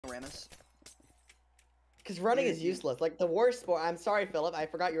bananas. Because running is useless. Like, the worst sport. I'm sorry, Philip. I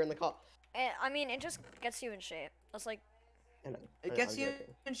forgot you're in the call. I mean, it just gets you in shape. That's like... It gets you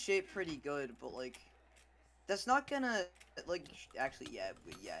in shape pretty good, but, like... That's not gonna... Like, actually, yeah.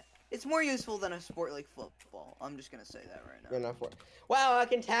 It's more useful than a sport like football. I'm just gonna say that right now. You're not for it. Wow, I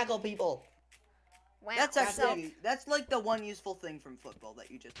can tackle people! Wow, That's actually... That's, like, the one useful thing from football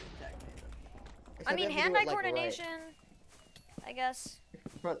that you just did, technically. I mean, hand-eye coordination... I guess.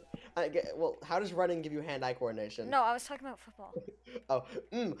 Well, how does running give you hand-eye coordination? No, I was talking about football. Oh,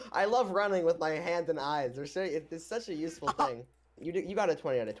 I love running with my hands and eyes. It's such a useful thing. You got a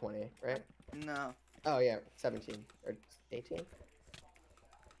 20 out of 20, right? No. Oh yeah, 17 or 18.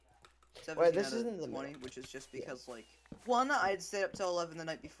 17 Wait, this out of isn't the 20, which is just because, like, one, I'd stayed up till 11 the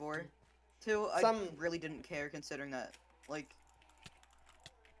night before. Two, I really didn't care considering that, like...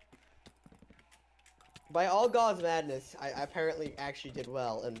 By all God's madness, I apparently actually did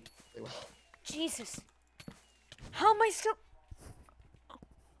well, and really well. Jesus. How am I still...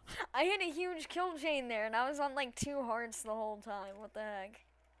 I hit a huge kill chain there, and I was on, like, 2 hearts the whole time. What the heck?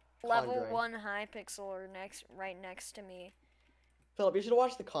 Level 1 hypixel or right next to me. Philip, you should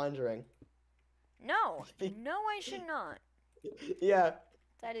watch The Conjuring. No. No, I should not. Yeah.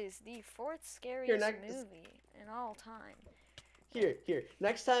 That is the 4th scariest movie in all time. Here.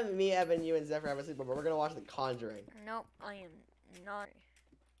 Next time me, Evan, you, and Zephyr have a sleepover, we're gonna watch The Conjuring. Nope, I am not.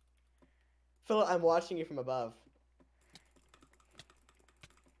 Philip, I'm watching you from above.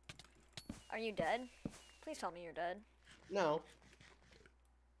 Are you dead? Please tell me you're dead. No.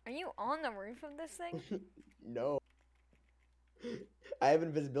 Are you on the roof of this thing? No. I have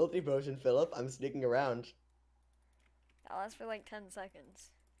invisibility potion, Philip. I'm sneaking around. That lasts for like 10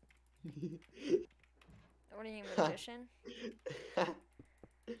 seconds. What are you, a magician?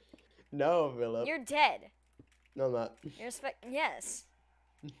 No, Philip. You're dead. No, I'm not. You're yes.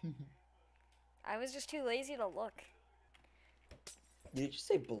 I was just too lazy to look. Did you just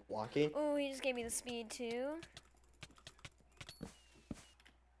say blocking? Oh, he just gave me the speed too.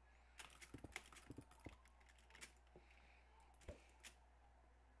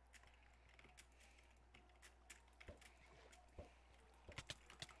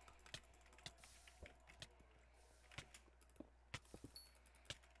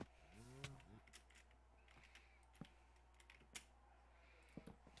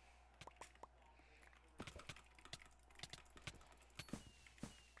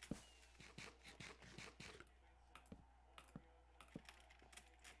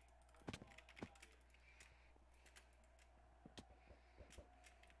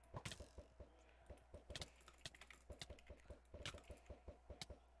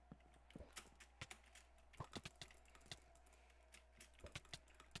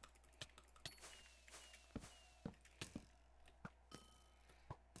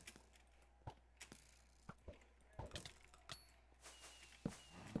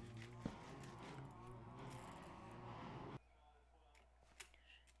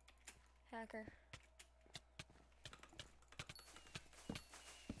 Hacker.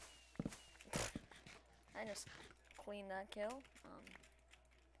 I just cleaned that kill.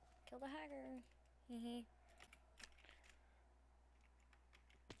 Kill the hacker. Hehe.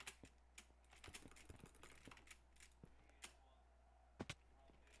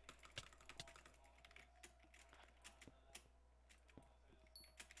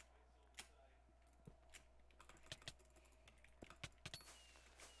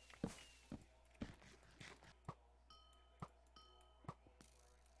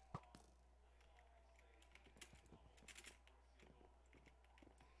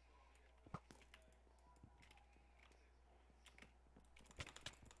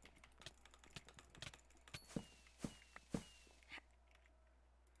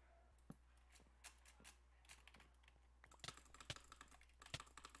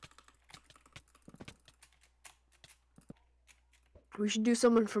 We should do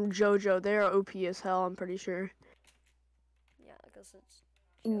someone from JoJo. They are OP as hell, I'm pretty sure. Yeah, because it's...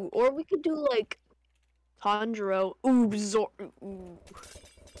 Ooh, or we could do, like, Tanjiro. Ooh, Ooh.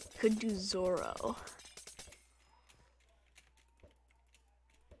 Could do Zoro.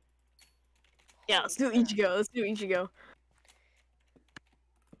 Yeah, let's do Ichigo. Let's do Ichigo.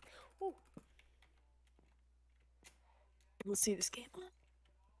 Ooh. Let's see this game.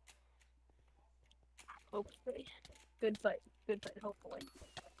 Hopefully. Good fight. Good fight, hopefully.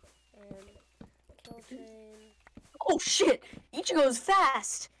 And kill chain. Oh shit! Ichigo is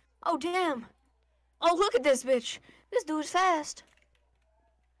fast! Oh damn! Oh look at this bitch! This dude's fast!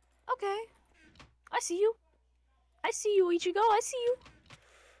 Okay. I see you. I see you, Ichigo. I see you.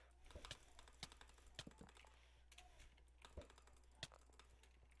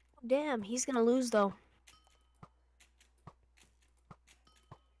 Damn, he's gonna lose though.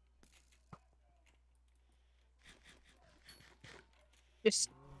 Just